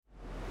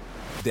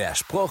Der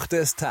Spruch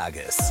des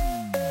Tages.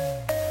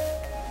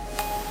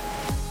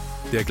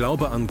 Der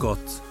Glaube an Gott.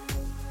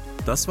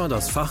 Das war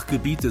das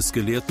Fachgebiet des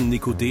Gelehrten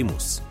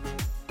Nikodemus.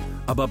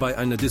 Aber bei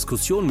einer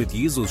Diskussion mit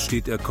Jesus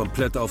steht er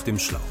komplett auf dem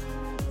Schlauch.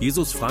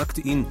 Jesus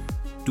fragte ihn: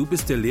 Du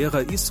bist der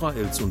Lehrer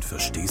Israels und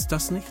verstehst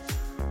das nicht?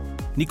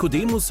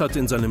 Nikodemus hat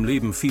in seinem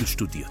Leben viel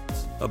studiert,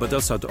 aber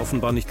das hat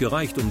offenbar nicht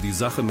gereicht, um die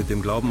Sache mit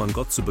dem Glauben an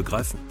Gott zu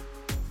begreifen.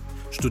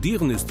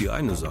 Studieren ist die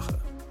eine Sache.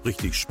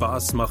 Richtig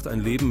Spaß macht ein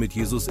Leben mit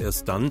Jesus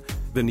erst dann,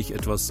 wenn ich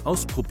etwas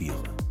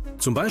ausprobiere.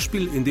 Zum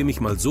Beispiel, indem ich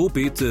mal so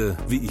bete,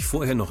 wie ich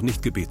vorher noch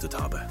nicht gebetet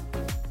habe.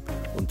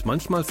 Und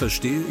manchmal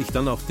verstehe ich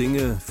dann auch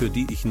Dinge, für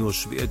die ich nur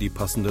schwer die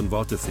passenden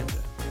Worte finde.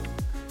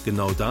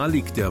 Genau da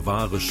liegt der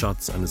wahre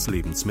Schatz eines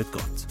Lebens mit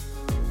Gott.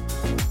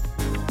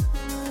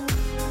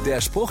 Der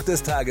Spruch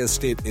des Tages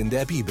steht in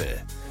der Bibel.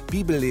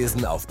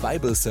 Bibellesen auf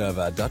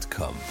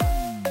bibleserver.com.